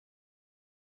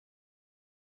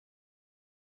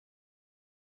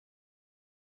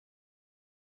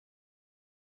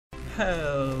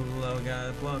Hello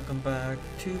guys, welcome back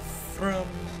to From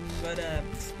the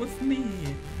Depths with me,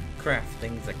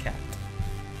 Crafting the Cat.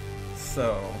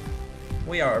 So,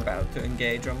 we are about to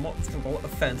engage on multiple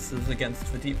offenses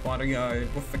against the Deepwater Yard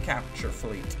with the capture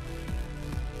fleet.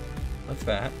 What's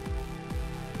that?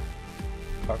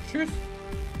 Captures?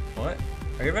 What?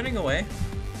 Are you running away?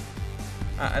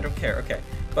 I don't care, okay.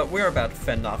 But we're about to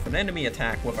fend off an enemy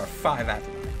attack with our 5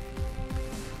 Atlas.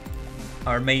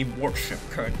 Our main warship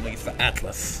currently is the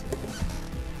Atlas.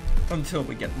 Until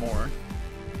we get more.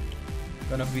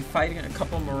 Gonna be fighting a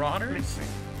couple marauders.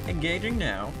 Engaging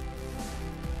now.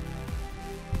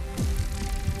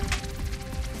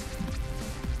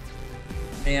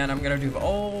 And I'm gonna do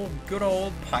the good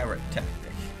old pirate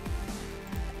tactic.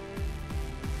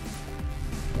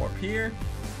 Warp here.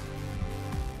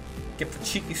 Get the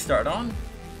cheeky start on.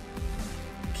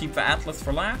 Keep the Atlas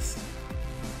for last.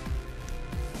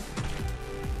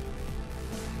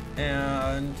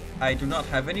 And I do not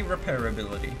have any repair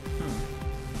ability.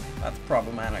 That's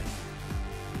problematic.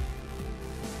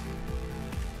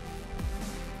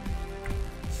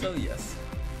 So yes,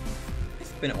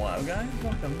 it's been a while guys.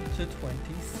 Welcome to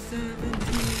 2017.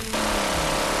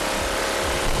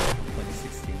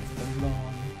 2016 has been a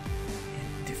long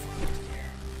and difficult year.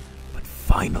 But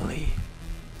finally,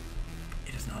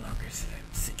 it is no longer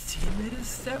 16, it is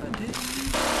 17.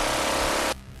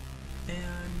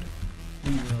 And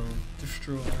we will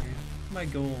destroy. My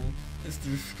goal is to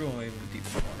destroy the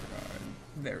Deepwater Yard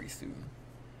very soon.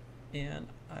 And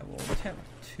I will attempt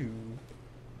to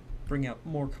bring out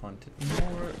more content,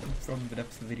 more From the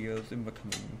Depths videos in the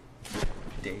coming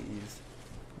days,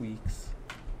 weeks.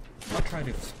 I'll try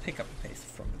to pick up the pace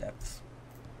from the depths.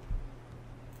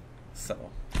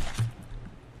 So,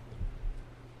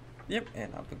 yep,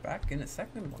 and I'll be back in a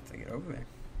second once I get over there.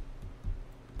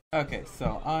 Okay,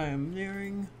 so I am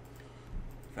nearing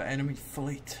the enemy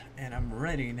fleet, and I'm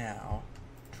ready now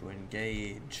to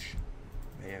engage.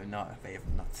 They have not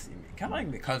seen me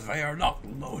coming because they are not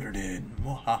loaded in.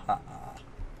 I'm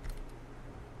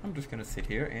just gonna sit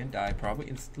here and die probably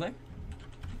instantly.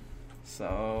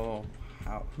 So,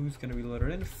 who's gonna be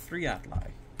loaded in? 3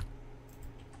 Atli.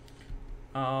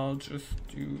 I'll just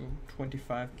do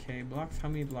 25k blocks. How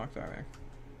many blocks are there?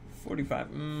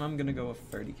 45. I'm gonna go with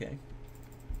 30k.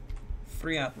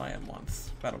 3 Atli at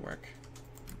once. That'll work.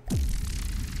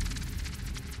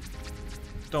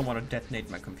 Don't want to detonate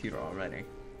my computer already.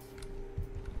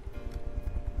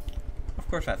 Of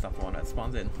course that's not the one that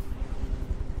spawns in.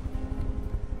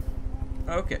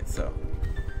 Okay, so.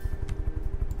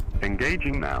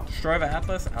 Engaging now. Destroy the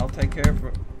Atlas, I'll take care of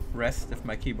the rest if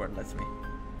my keyboard lets me.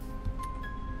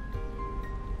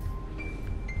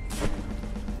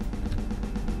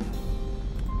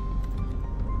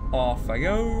 Off I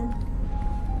go.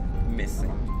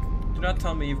 Missing. Do not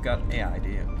tell me you've got AI, do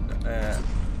you?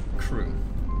 Crew.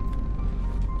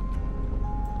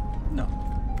 No.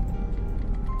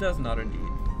 Does not indeed.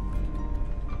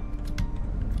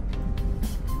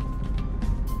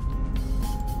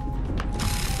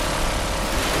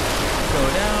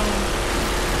 Go down.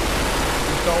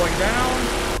 He's going down.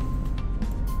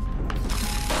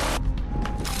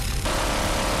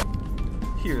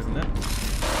 Here, isn't it?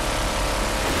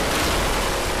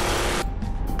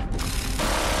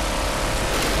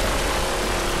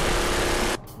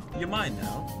 You mind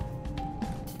now?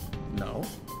 No.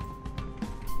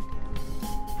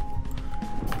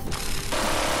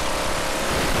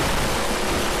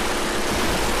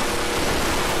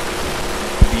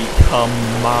 Become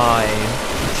mine.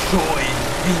 Join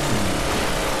me.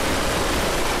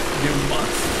 You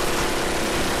must.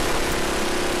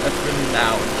 That's really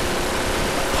loud.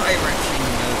 Pirating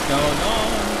is going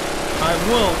on. I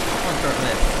will conquer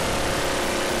this.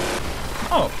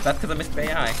 Oh, that's because I missed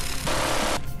AI.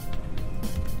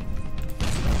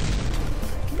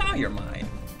 Now you're mine.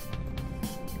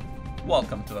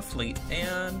 Welcome to the fleet,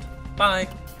 and bye.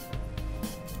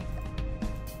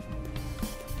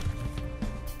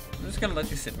 I'm just gonna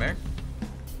let you sit there.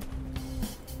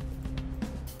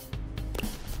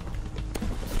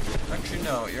 Actually,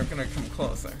 no, you're gonna come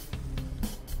closer.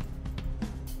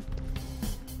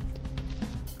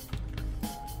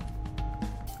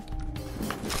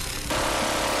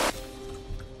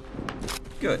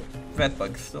 Good. Vet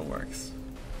bug still works.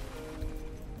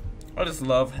 I just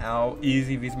love how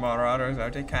easy these marauders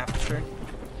are to capture.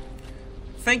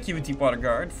 Thank you, Deepwater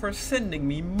Guard, for sending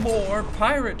me more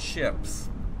pirate ships.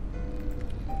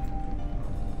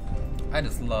 I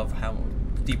just love how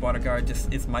Deepwater Guard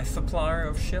just is my supplier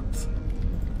of ships.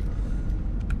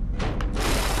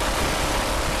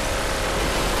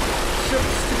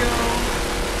 Ships to go.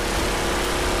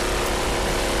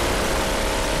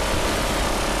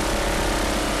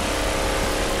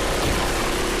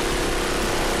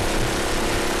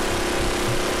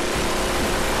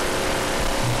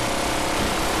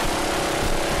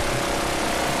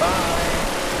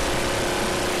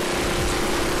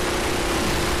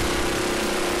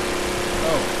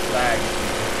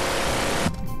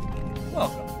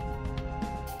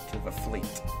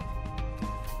 fleet.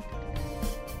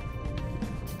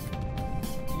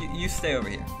 You stay over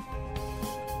here.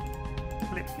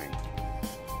 Listening.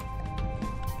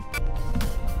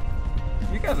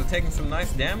 You guys are taking some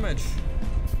nice damage.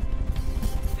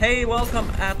 Hey, welcome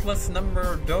Atlas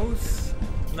number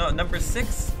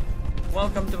 6.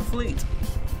 Welcome to the fleet.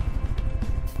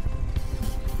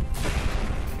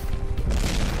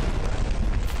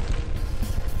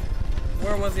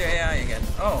 Where was your AI again?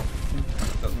 Oh,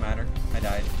 doesn't matter. I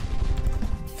died.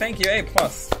 Thank you, A+.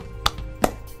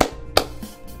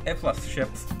 A+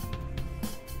 ships.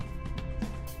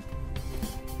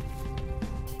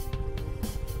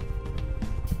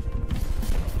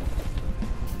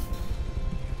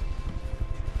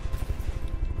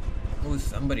 Oh,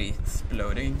 somebody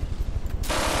exploding.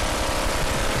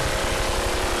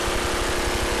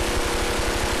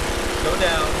 Go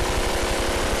down.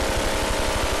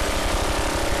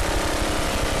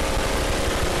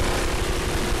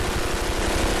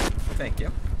 Thank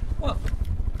you. Well.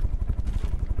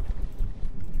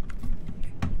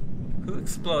 Who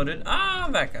exploded? Ah,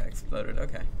 that guy exploded.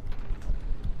 Okay.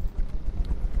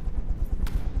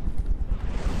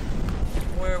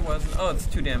 Where was... Oh, it's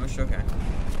 2 damage. Okay.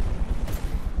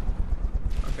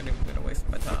 I'm gonna waste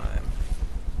my time.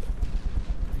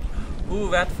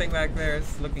 Ooh, that thing back there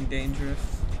is looking dangerous.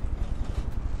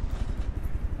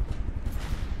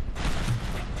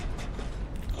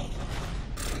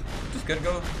 Just gonna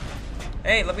go...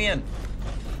 Hey, let me in.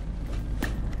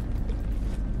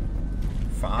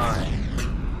 Fine.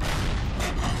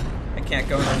 I can't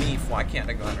go underneath. Why can't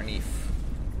I go underneath?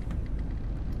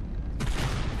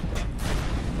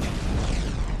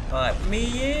 Let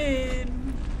me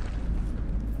in.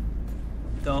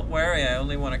 Don't worry, I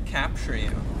only want to capture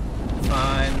you.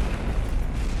 Fine.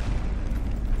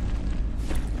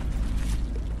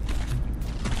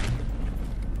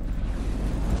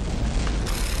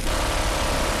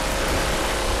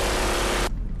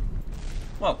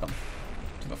 Welcome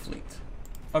to the fleet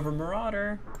of a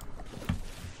marauder.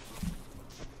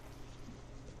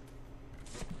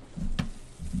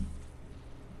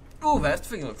 Oh, that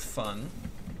thing looks fun.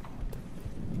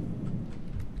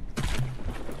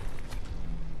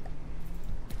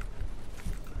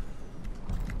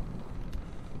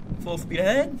 Full speed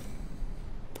ahead.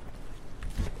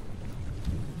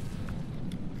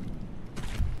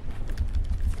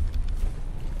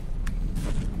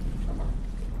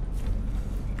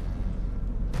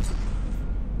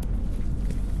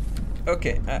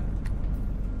 Okay,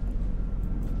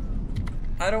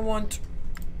 I don't want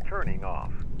Turning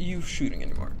off. you shooting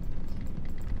anymore.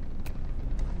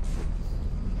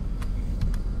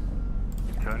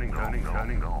 Turning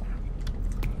off.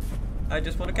 I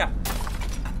just want to cap.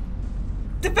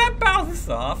 Did that bounce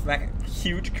off? That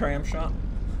huge cram shot.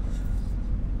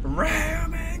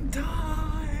 Ramming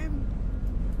time.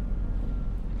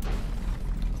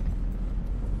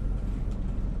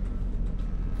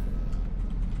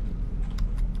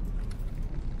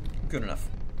 Good enough.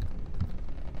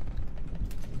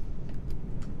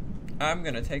 I'm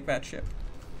gonna take that ship.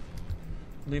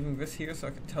 Leaving this here so I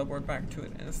can teleport back to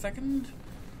it in a second.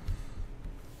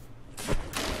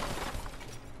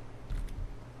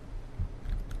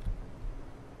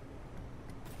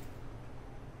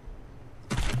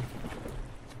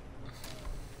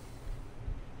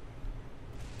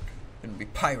 Gonna be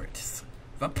pirates.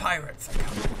 The pirates are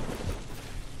coming.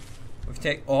 We've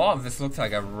taken. Oh, this looks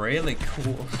like a really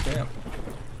cool ship.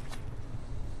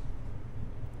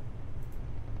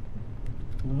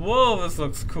 Whoa, this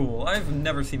looks cool. I've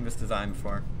never seen this design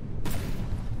before.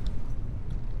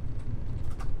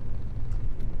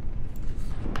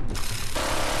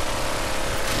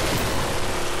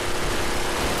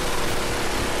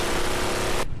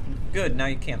 Good, now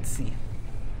you can't see.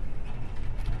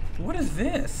 What is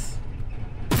this?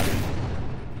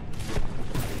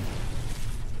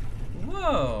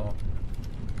 Whoa.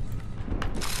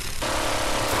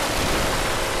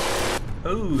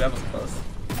 Ooh, that was close.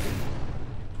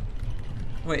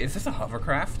 Wait, is this a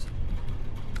hovercraft?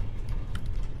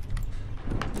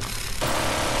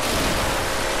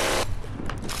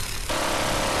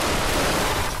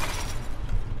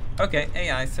 Okay,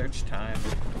 AI search time.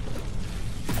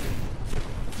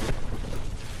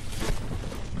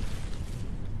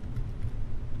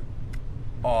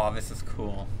 Oh, this is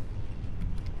cool.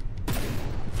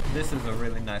 This is a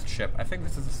really nice ship. I think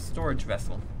this is a storage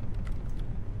vessel.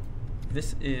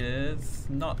 This is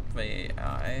not the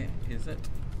AI, is it?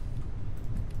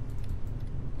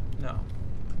 No.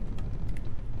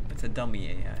 It's a dummy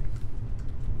AI.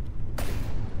 A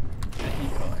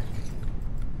decoy.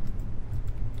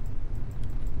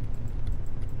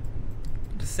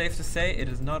 safe to say it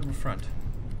is not in front.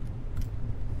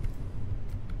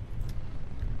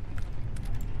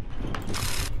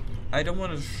 I don't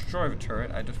want to destroy the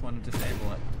turret, I just want to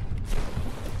disable it.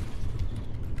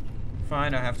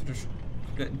 Fine, I have to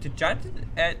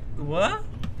what?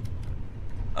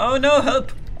 Oh no,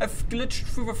 help! I've glitched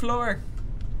through the floor.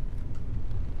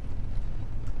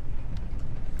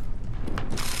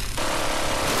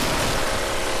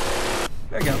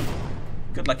 There we go.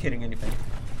 Good luck hitting anything.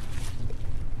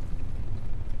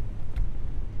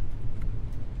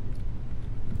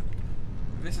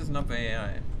 This is not the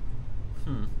AI.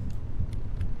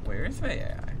 Where is the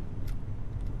AI?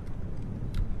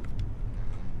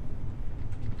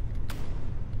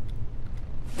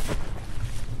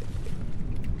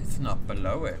 It's not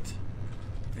below it.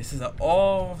 This is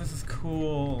oh, this is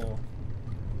cool.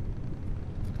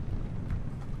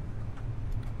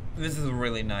 This is a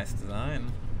really nice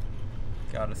design.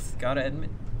 Gotta admit.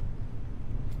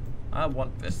 I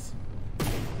want this.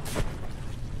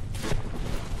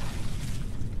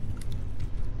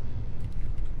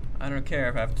 I don't care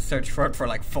if I have to search for it for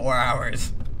like 4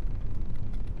 hours.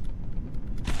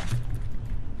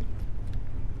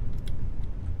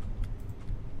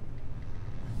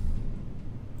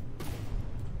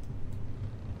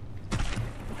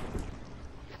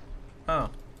 Oh,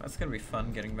 that's gonna be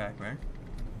fun getting back there.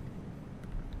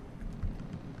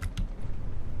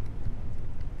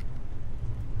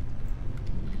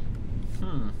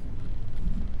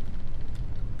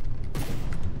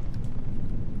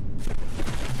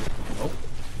 Nope.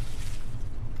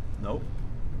 Nope.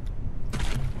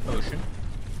 Ocean.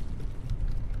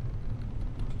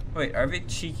 Wait, are they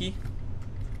cheeky?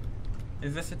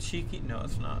 Is this a cheeky? No,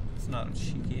 it's not. It's not a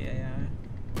cheeky AI.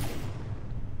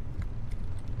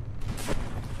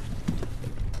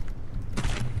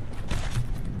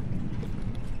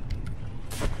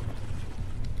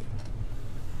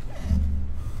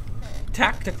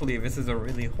 Tactically, this is a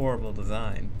really horrible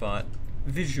design, but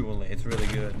visually, it's really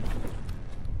good.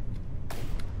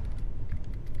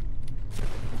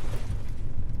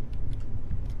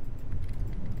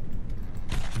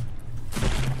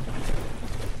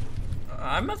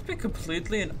 I must be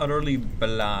completely and utterly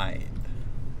blind.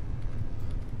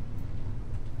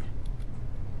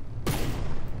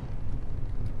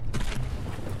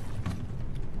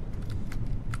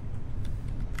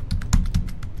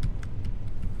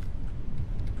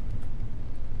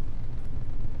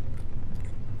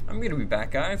 I'm gonna be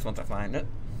back, guys, once I find it.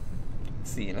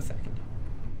 See you in a second.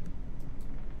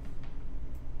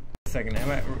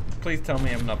 Please tell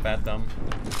me I'm not that dumb.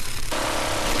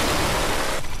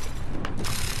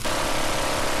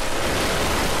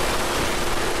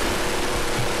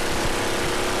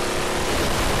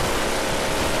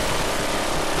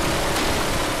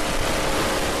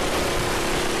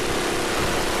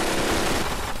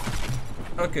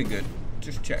 Okay, good.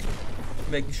 Just check.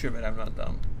 Making sure that I'm not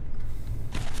dumb.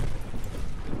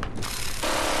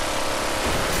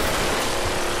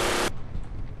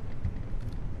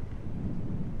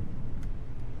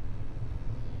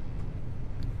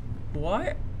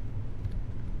 What?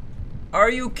 Are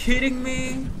you kidding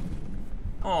me?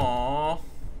 Aww.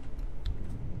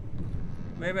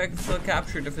 Maybe I can still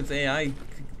capture it if its AI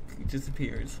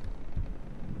disappears.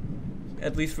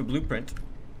 At least for blueprint.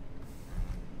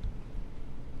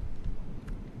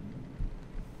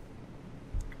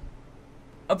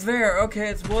 Up there, okay,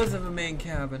 it was in the main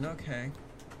cabin, okay.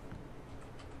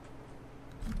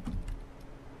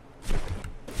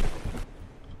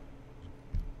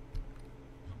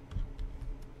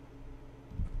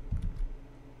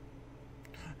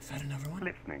 Is that another one?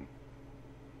 Listening.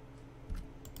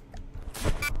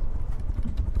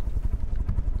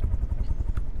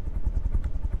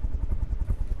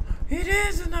 It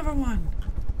is another one!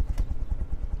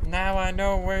 Now I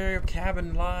know where your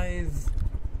cabin lies.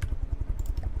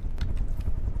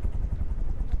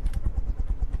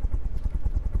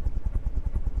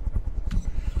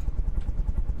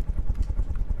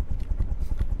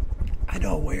 I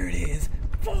know where it is.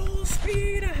 Full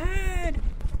speed ahead!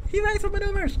 Evasive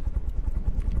maneuvers!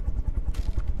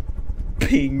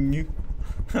 Ping!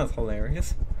 That's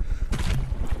hilarious.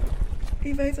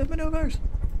 Evasive maneuvers!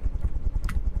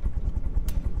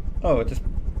 Oh, it just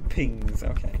pings.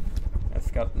 Okay.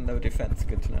 That's got no defense.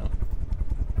 Good to know.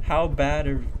 How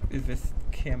bad is this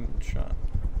cam shot?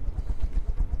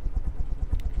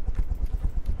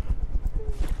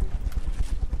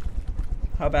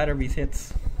 How bad are these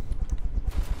hits?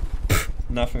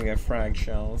 Nothing but frag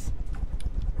shells.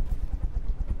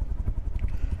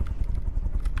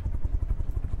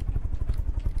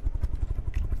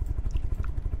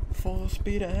 Full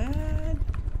speed ahead.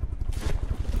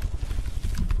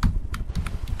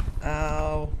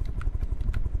 Ow.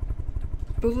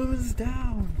 Balloons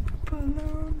down.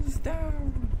 Balloons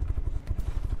down.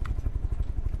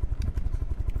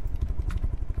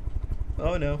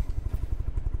 Oh no.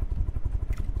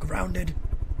 Grounded.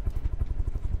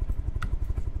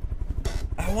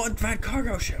 I want that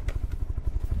cargo ship.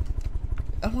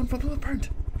 I want the blueprint.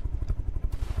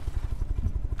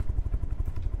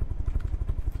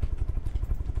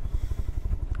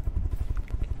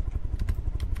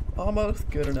 Almost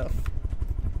good enough.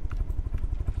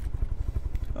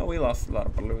 Oh, we lost a lot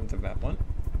of balloons in that one.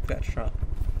 That shot.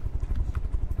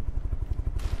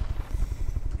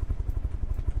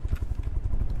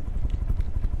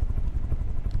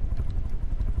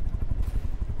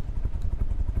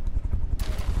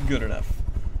 Good enough.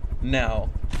 Now,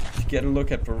 to get a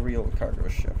look at the real cargo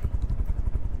ship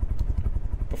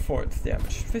before it's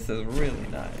damaged. This is really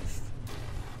nice.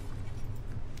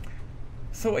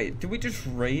 So wait, did we just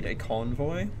raid a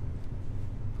convoy?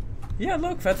 Yeah,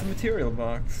 look, that's a material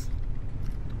box.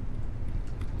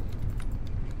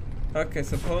 Okay,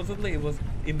 supposedly it was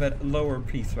in that lower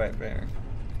piece right there.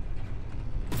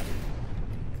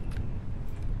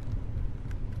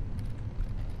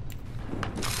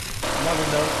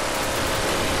 Another note.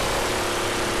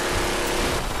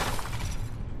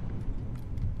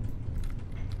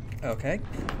 Okay.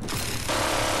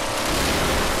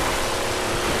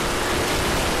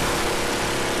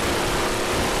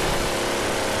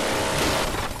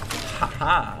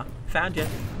 Haha, found you.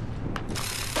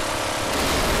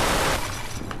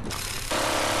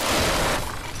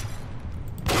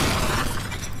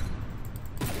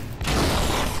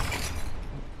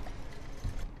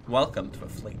 Welcome to the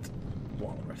fleet,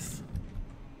 Walrus.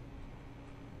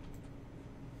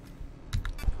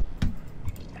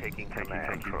 Taking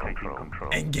command.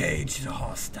 Control. Engage the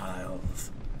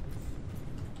hostiles.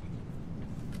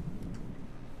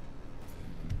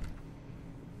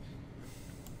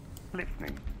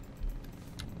 Listening.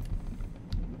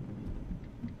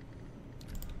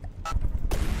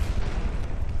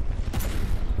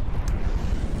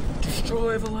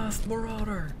 Destroy the last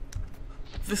marauder.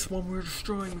 This one we're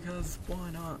destroying because why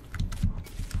not?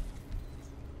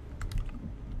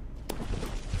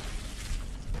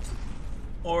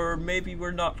 Or maybe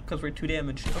we're not because we're too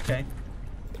damaged. Okay.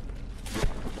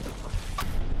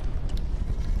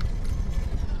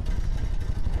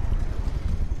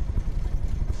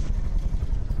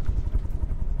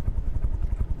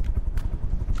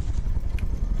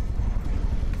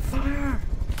 Fire!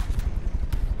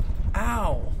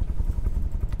 Ow!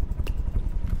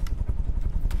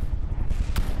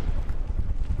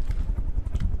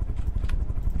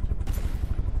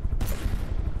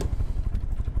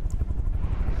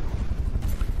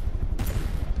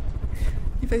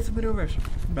 Evasive maneuvers.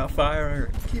 Now fire.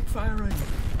 Keep firing.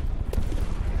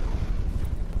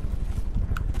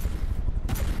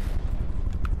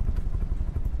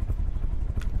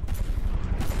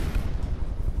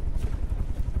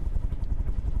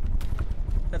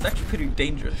 That's actually pretty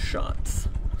dangerous shots.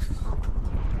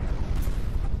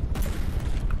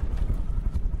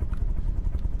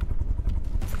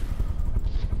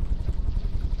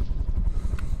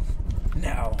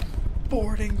 Now,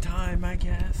 boarding time, I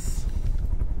guess.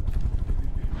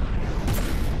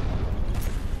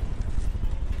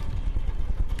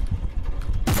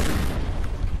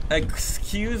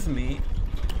 Excuse me.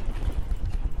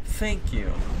 Thank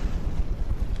you.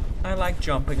 I like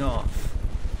jumping off.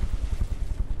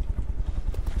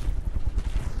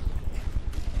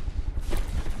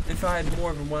 If I had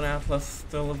more than one Atlas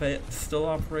still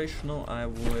operational, I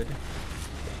would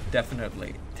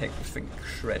definitely take this thing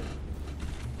shredded.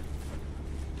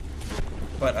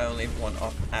 But I only have one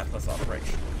Atlas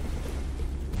operation.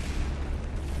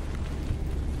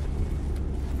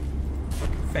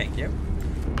 Thank you.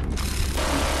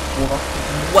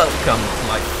 Welcome to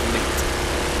my fleet.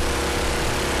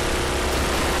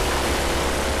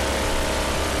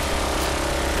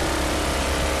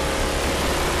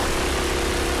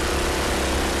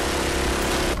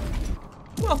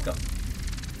 Welcome.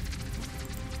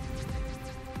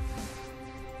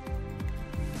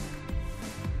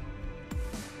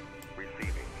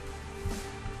 Receiving.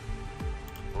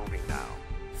 Moving now.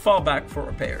 Fall back for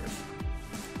repairs.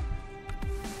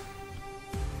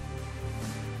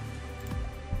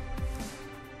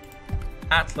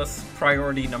 Atlas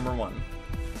priority number 1.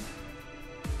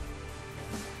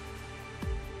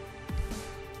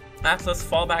 Atlas,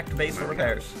 fall back to base for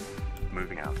repairs.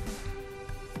 Moving out.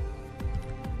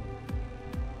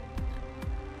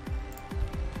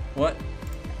 What?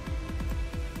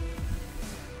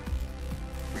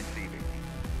 Receiving.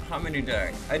 How many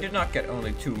did I did not get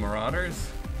only 2 Marauders.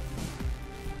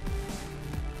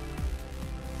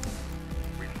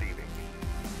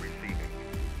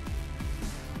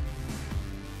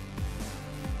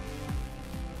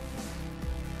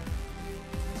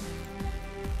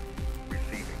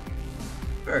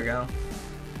 There we go.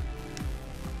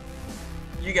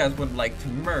 You guys would like to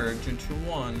merge into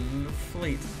one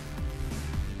fleet.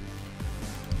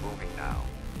 Moving now.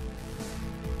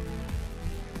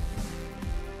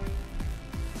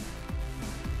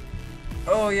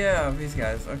 Oh yeah, these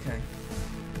guys, okay.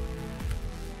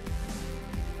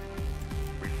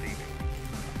 Receiving.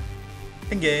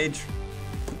 Engage.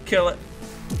 Kill it.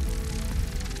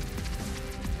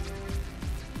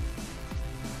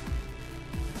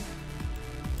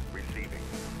 Receiving.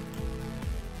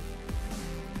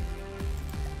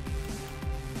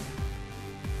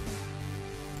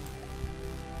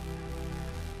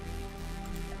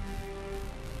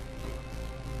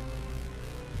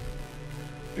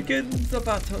 Begins the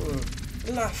battle.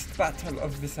 Last battle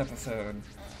of this episode.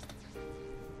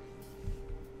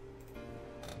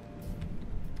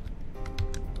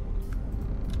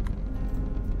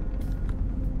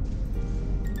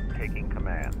 Taking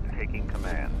command. Taking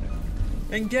command.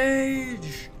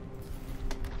 Engage!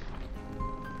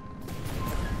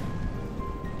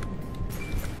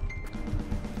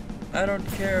 I don't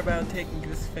care about taking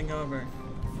this thing over.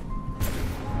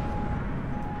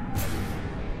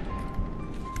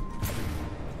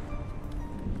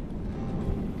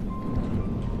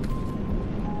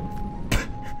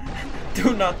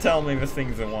 Do not tell me this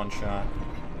thing's a one-shot.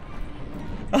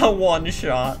 A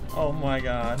one-shot. Oh my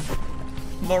god.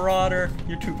 Marauder,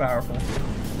 you're too powerful.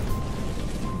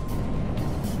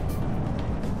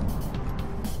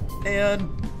 And...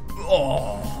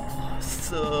 oh,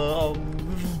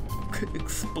 some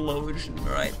explosion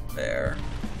right there.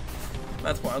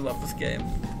 That's why I love this game.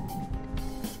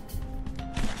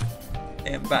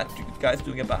 And guys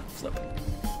doing a backflip.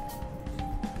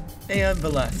 And the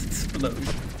last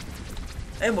explosion.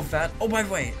 And with that, oh by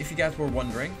the way, if you guys were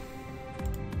wondering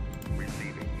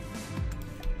Receiving.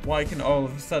 why I can all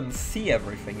of a sudden see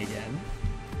everything again.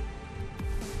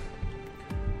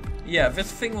 Yeah,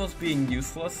 this thing was being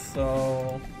useless,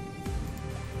 so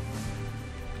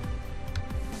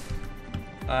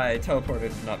I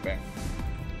teleported to not back.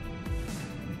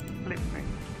 Listening.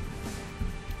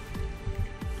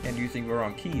 And using the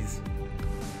wrong keys.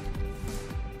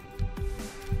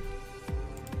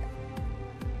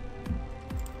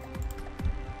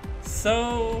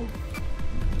 So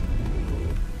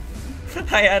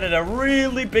I added a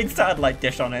really big satellite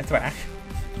dish on its back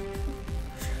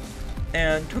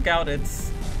and took out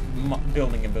its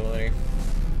building ability.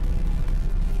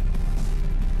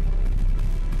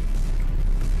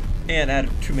 And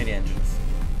added too many engines.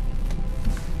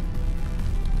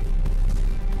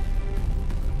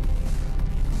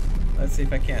 Let's see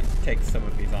if I can't take some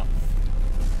of these off.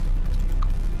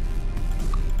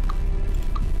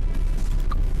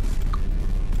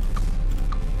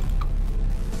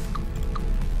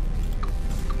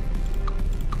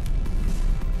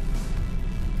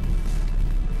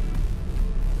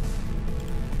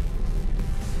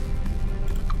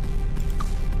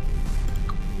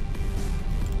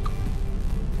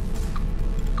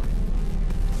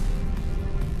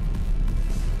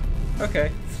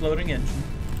 Okay, floating engine.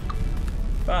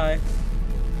 Bye.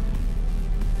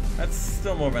 That's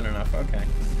still more than enough, okay.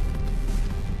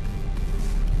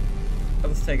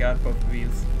 Let's take out both of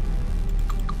these.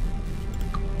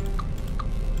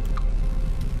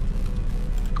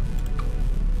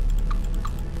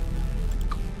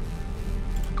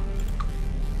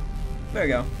 There we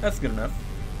go, that's good enough.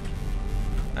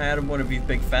 I added one of these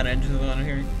big fat engines on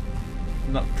here.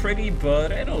 Not pretty,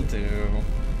 but it'll do.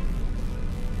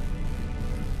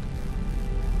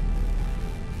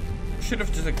 Should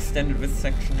have just extended this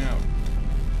section out.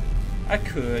 I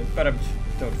could, but I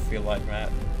don't feel like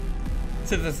that.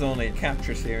 Since this is only a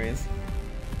capture series.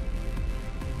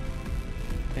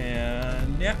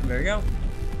 And yeah, there you go.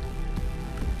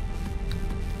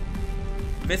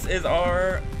 This is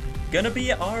gonna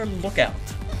be our lookout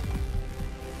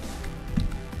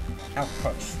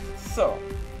outpost. So,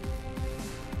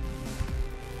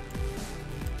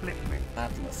 Listening.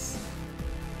 Atlas.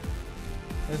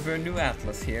 There's our new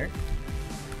Atlas here.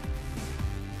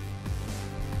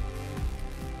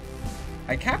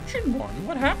 I captured one.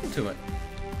 What happened to it?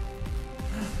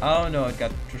 Oh no, it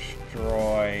got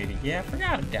destroyed. Yeah, I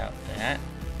forgot about that.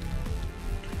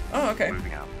 Oh, okay.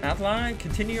 Moving out. Outline,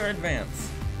 continue your advance.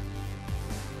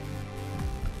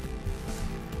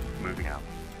 Moving out.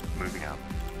 Moving out.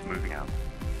 Moving out.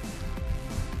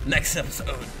 Next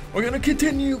episode, we're gonna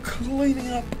continue cleaning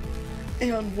up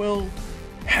and we'll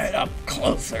head up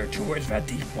closer towards the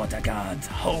Deepwater God's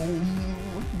home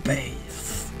base.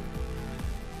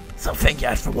 So thank you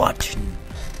guys for watching,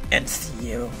 and see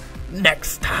you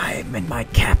next time in my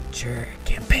capture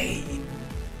campaign.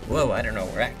 Whoa, I don't know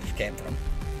where that came from.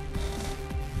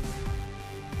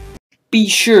 Be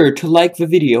sure to like the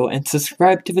video and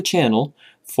subscribe to the channel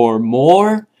for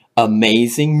more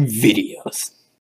amazing videos.